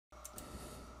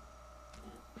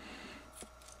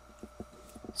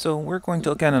So we're going to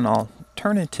look at an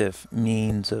alternative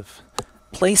means of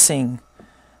placing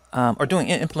or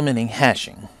implementing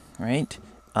hashing, right?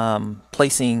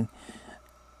 Placing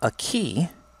a key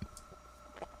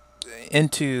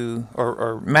into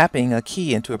or mapping a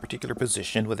key into a particular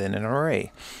position within an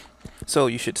array. So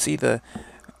you should see the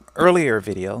earlier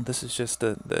video. This is just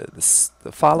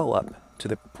the follow-up to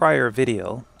the prior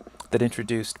video that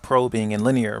introduced probing and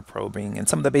linear probing and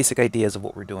some of the basic ideas of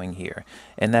what we're doing here.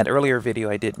 In that earlier video,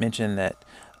 I did mention that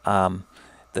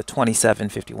the 27,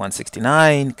 51,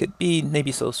 69 could be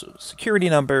maybe social security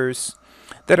numbers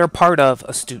that are part of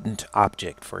a student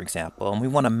object, for example, and we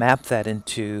want to map that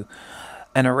into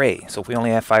an array. So if we only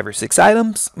have 5 or 6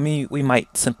 items, we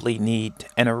might simply need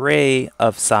an array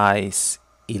of size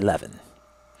 11.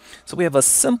 So we have a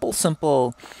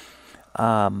simple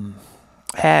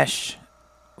hash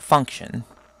function,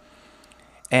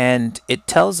 and it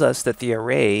tells us that the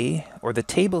array or the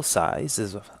table size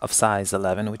is of size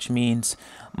 11, which means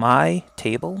my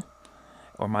table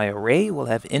or my array will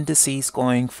have indices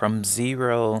going from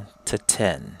 0 to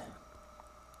 10.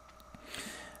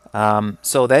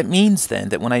 So that means then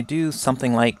that when I do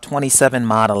something like 27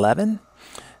 mod 11,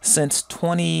 since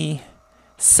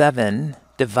 27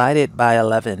 divided by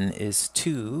 11 is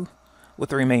 2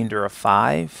 with a remainder of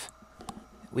 5,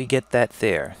 we get that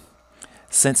there.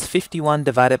 Since 51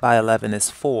 divided by 11 is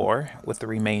 4 with the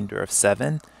remainder of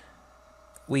 7,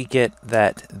 we get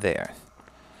that there.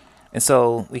 And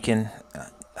so we can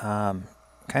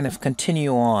kind of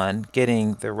continue on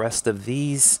getting the rest of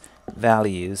these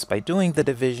values by doing the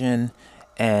division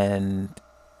and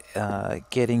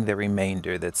getting the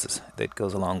remainder that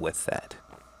goes along with that.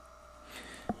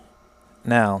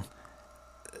 Now,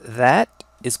 that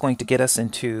is going to get us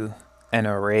into an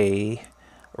array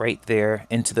right there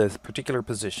into the particular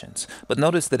positions. But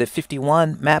notice that if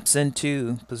 51 maps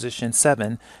into position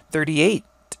 7, 38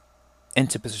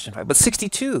 into position 5, but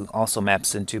 62 also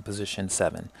maps into position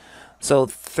 7. So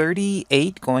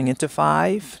 38 going into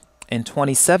 5 and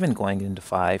 27 going into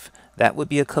 5, that would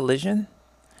be a collision.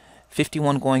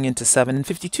 51 going into 7 and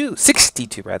 62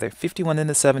 rather, 51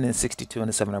 into 7 and 62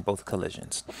 into 7 are both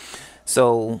collisions.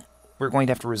 So we're going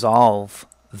to have to resolve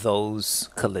those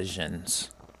collisions.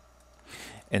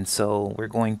 And so we're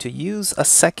going to use a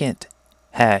second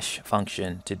hash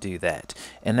function to do that.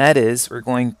 And that is, we're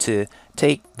going to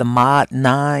take the mod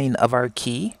 9 of our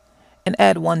key and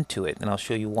add 1 to it. And I'll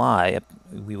show you why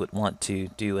we would want to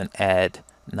do an add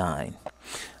 9.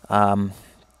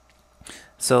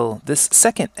 So this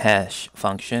second hash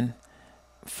function,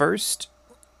 first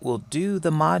we'll do the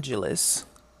modulus,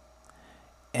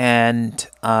 and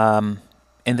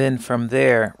then from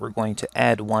there we're going to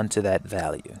add 1 to that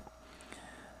value.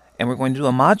 And we're going to do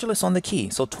a modulus on the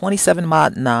key. So 27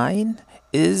 mod 9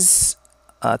 is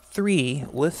 3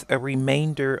 with a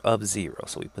remainder of 0.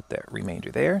 So we put that remainder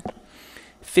there.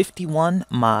 51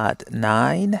 mod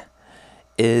 9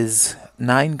 is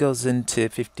 9 goes into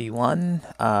 51,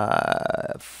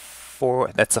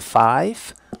 4, that's a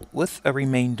 5 with a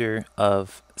remainder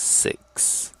of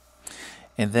 6.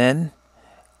 And then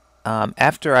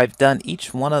after I've done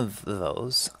each one of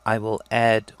those, I will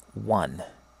add 1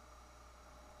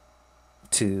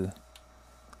 to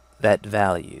that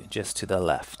value just to the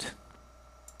left.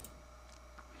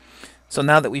 So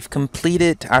now that we've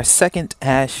completed our second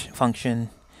hash function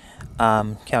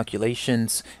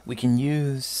calculations, we can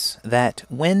use that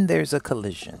when there's a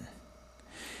collision.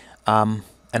 And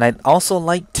I'd also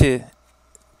like to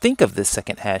think of this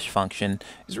second hash function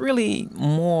as really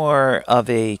more of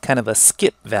a kind of a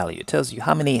skip value. It tells you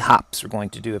how many hops we're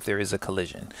going to do if there is a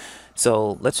collision.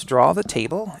 So let's draw the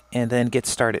table and then get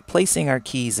started placing our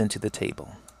keys into the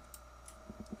table.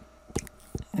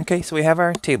 Okay, so we have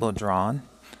our table drawn.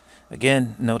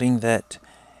 Again, noting that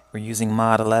we're using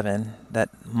mod 11, that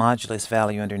modulus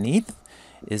value underneath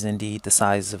is indeed the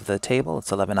size of the table.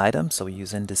 It's 11 items, so we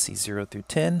use indices 0 through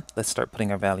 10. Let's start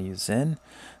putting our values in.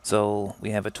 So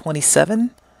we have a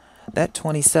 27. That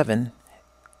 27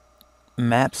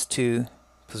 maps to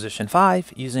position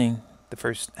 5 using the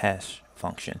first hash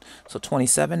function. So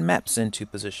 27 maps into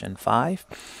position 5.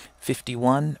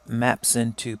 51 maps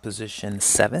into position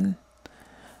 7.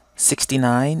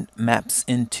 69 maps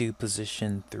into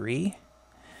position 3.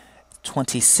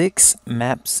 26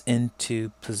 maps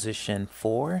into position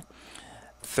 4.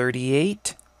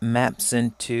 38 maps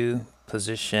into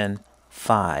position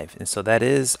 5. And so that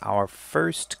is our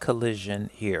first collision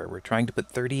here. We're trying to put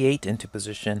 38 into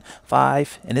position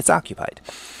 5, and it's occupied.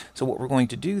 So what we're going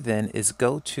to do then is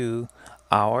go to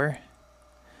our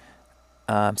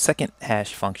second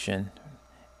hash function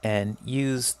and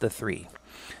use the 3.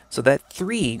 So that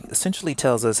 3 essentially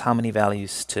tells us how many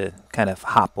values to kind of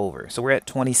hop over. So we're at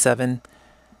 27,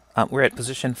 we're at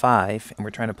position 5, and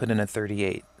we're trying to put in a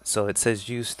 38. So it says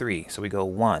use 3. So we go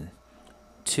 1,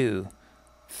 2,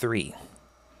 3.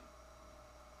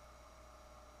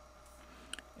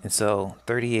 And so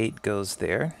 38 goes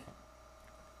there.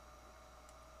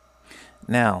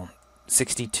 Now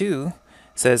 62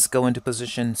 says go into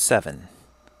position 7.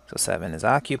 So 7 is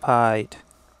occupied.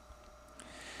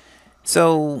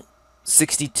 So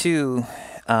 62,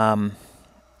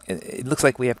 it looks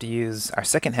like we have to use our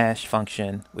second hash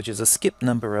function, which is a skip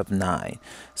number of 9.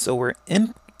 So we're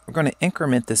going to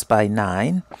increment this by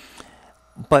 9,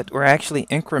 but we're actually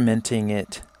incrementing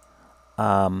it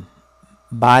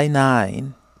by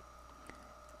 9,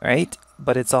 right?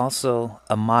 But it's also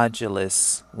a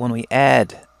modulus. When we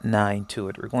add 9 to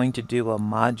it, we're going to do a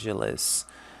modulus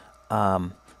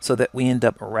so that we end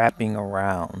up wrapping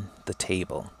around the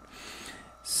table.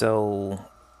 So,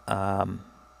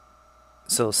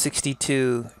 so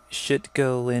 62 should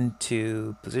go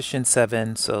into position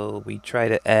 7. So we try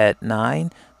to add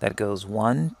 9. That goes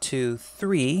 1, 2,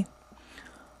 3,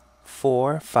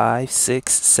 4, 5,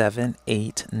 6, 7,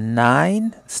 8,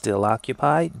 9. Still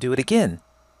occupied. Do it again.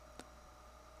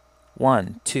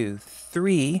 1, 2,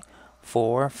 3,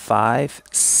 4, 5,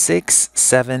 6,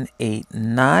 7, 8,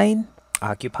 9.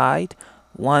 Occupied.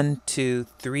 1, 2,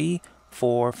 3,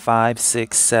 4, 5,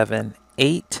 6, 7,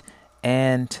 8,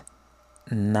 and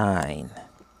 9.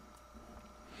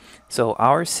 So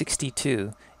our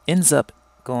 62 ends up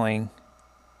going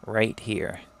right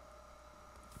here.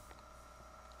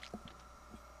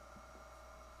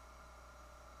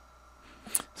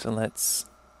 So let's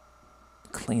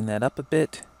clean that up a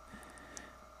bit.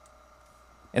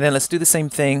 And then let's do the same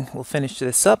thing. We'll finish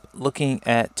this up looking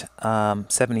at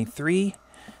 73.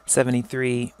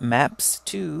 73 maps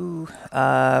to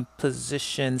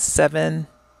position 7.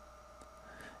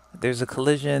 There's a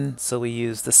collision, so we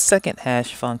use the second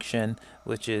hash function,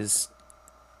 which is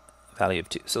value of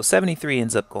 2. So 73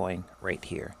 ends up going right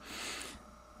here.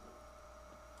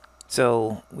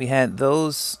 So we had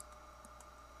those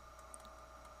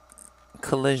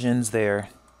collisions there.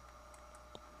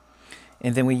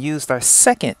 And then we used our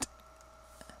second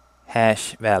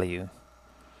hash value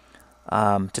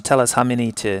to tell us how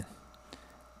many to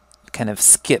kind of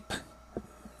skip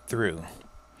through.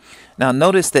 Now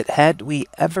notice that had we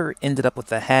ever ended up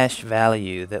with a hash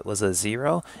value that was a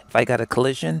 0, if I got a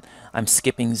collision, I'm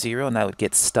skipping 0 and I would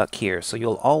get stuck here. So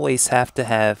you'll always have to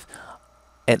have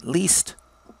at least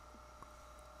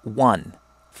 1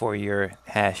 for your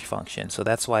hash function. So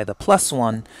that's why the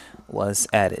 +1 was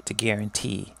added to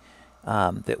guarantee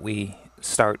that we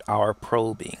start our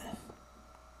probing.